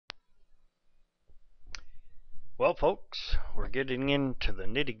Well, folks, we're getting into the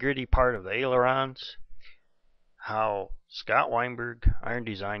nitty-gritty part of the ailerons. How Scott Weinberg, Iron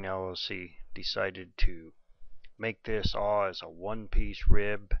Design LLC, decided to make this all as a one-piece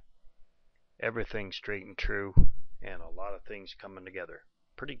rib, everything straight and true, and a lot of things coming together.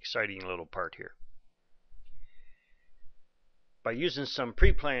 Pretty exciting little part here. By using some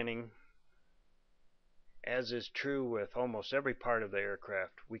pre-planning, as is true with almost every part of the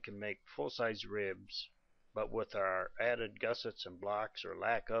aircraft, we can make full-size ribs, but with our added gussets and blocks or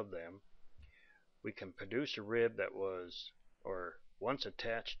lack of them, we can produce a rib that was, or once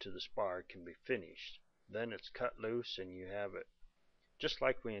attached to the spar, can be finished. Then it's cut loose and you have it just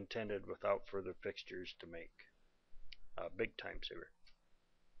like we intended without further fixtures to make. A big time saver.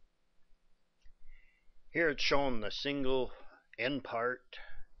 Here it's showing the single end part.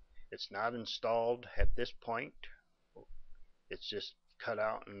 It's not installed at this point. It's just cut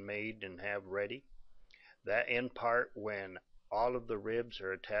out and made and have ready. That end part, when all of the ribs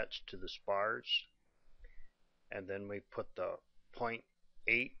are attached to the spars, and then we put the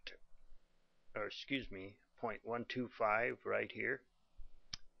 0.125 right here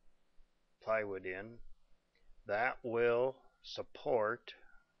plywood in, that will support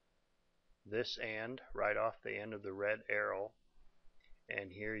this end right off the end of the red arrow,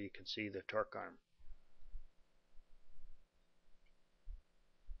 and here you can see the torque arm.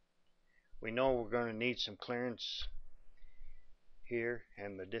 We know we're going to need some clearance here,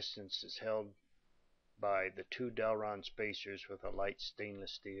 and the distance is held by the two Delron spacers with a light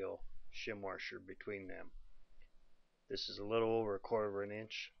stainless steel shim washer between them. This is a little over 1/4 of an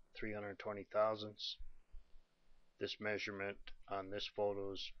inch, 320 thousandths. This measurement on this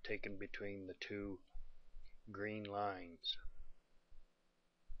photo is taken between the two green lines.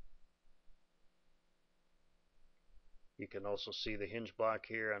 You can also see the hinge block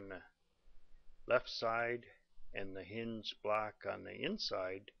here on the left side and the hinge block on the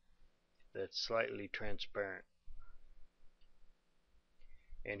inside that's slightly transparent.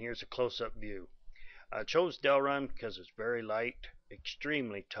 And here's a close-up view. I chose Delron because it's very light,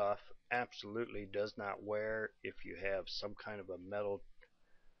 extremely tough, absolutely does not wear if you have some kind of a metal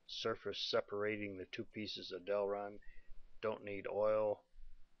surface separating the two pieces of Delron. Don't need oil.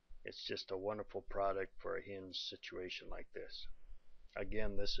 It's just a wonderful product for a hinge situation like this.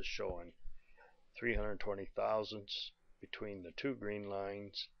 Again, this is showing 320 thousandths between the two green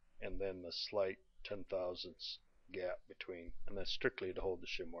lines, and then the slight 10 thousandths gap between, and that's strictly to hold the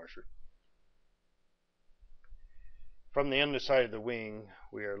shim washer. From the underside of the wing,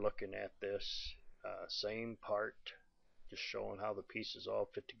 we are looking at this same part, just showing how the pieces all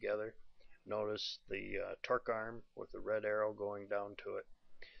fit together. Notice the torque arm with the red arrow going down to it.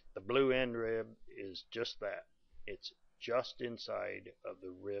 The blue end rib is just that. It's just inside of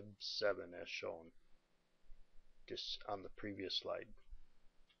the rib 7 as shown just on the previous slide.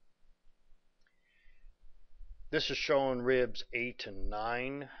 This is showing ribs 8 and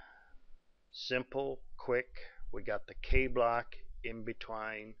 9. Simple, quick. We got the K block in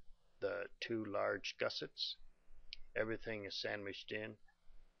between the two large gussets. Everything is sandwiched in.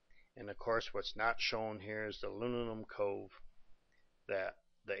 And of course what's not shown here is the aluminum cove that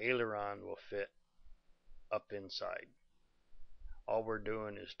the aileron will fit up inside. All we're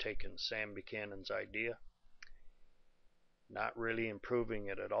doing is taking Sam Buchanan's idea, not really improving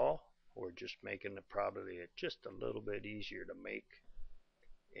it at all. We're just making it probably just a little bit easier to make,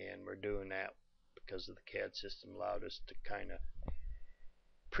 and we're doing that because of the CAD system allowed us to kind of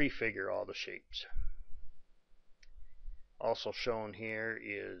prefigure all the shapes. Also shown here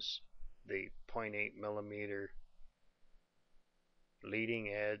is the 0.8 millimeter leading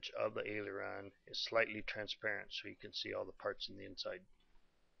edge of the aileron is slightly transparent so you can see all the parts in the inside.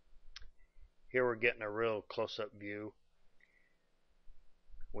 Here we're getting a real close-up view.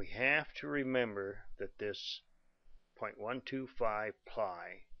 We have to remember that this 0.125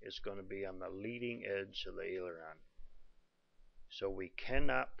 ply is going to be on the leading edge of the aileron. So we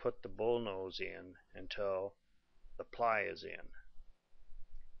cannot put the bullnose in until the ply is in.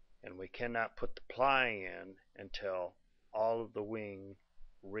 And we cannot put the ply in until all of the wing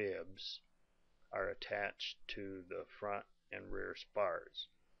ribs are attached to the front and rear spars.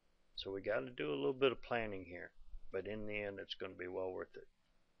 So we got to do a little bit of planning here, but in the end it's going to be well worth it.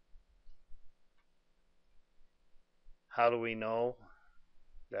 How do we know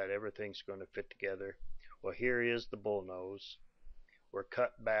that everything's going to fit together? Well, here is the bullnose. We're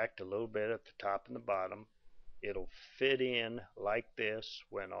cut back a little bit at the top and the bottom. It'll fit in like this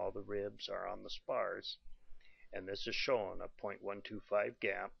when all the ribs are on the spars. And this is showing a 0.125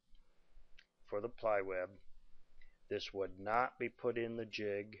 gap for the ply web. This would not be put in the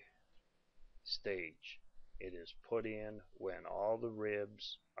jig stage. It is put in when all the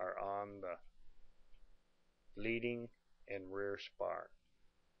ribs are on the leading and rear spar.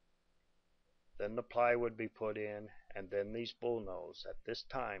 Then the ply would be put in, and then these bullnose. At this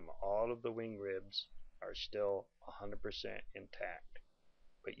time, all of the wing ribs are still 100% intact.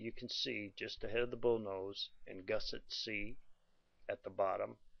 But you can see just ahead of the bullnose in gusset C at the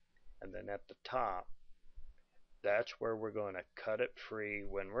bottom, and then at the top, that's where we're going to cut it free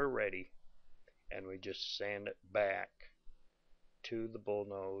when we're ready, and we just sand it back to the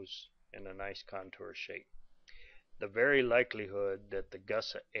bullnose in a nice contour shape. The very likelihood that the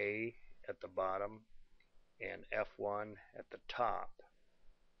gusset A at the bottom and F1 at the top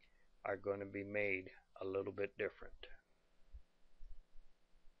are going to be made a little bit different.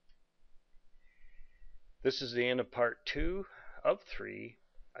 This is the end of part 2 of 3.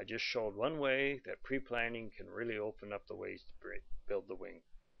 I just showed one way that pre-planning can really open up the ways to build the wing.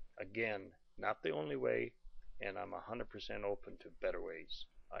 Again, not the only way, and I'm 100% open to better ways,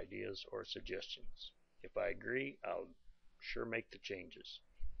 ideas, or suggestions. If I agree, I'll sure make the changes.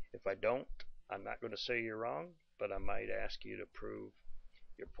 If I don't, I'm not going to say you're wrong, but I might ask you to prove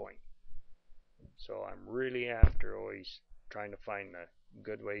your point. So I'm really after always trying to find the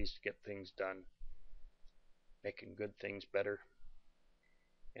good ways to get things done, making good things better.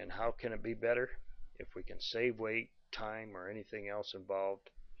 And how can it be better? If we can save weight, time, or anything else involved,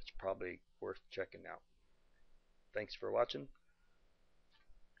 it's probably worth checking out. Thanks for watching.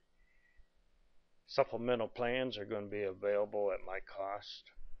 Supplemental plans are going to be available at my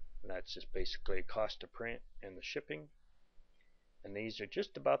cost. And that's just basically cost to print and the shipping. And these are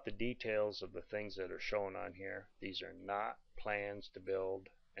just about the details of the things that are shown on here. These are not plans to build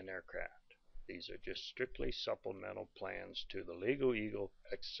an aircraft. These are just strictly supplemental plans to the Legal Eagle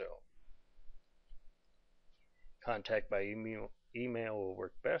Excel. Contact by email will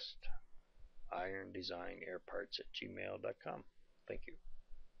work best. irondesignAirparts@gmail.com. Thank you.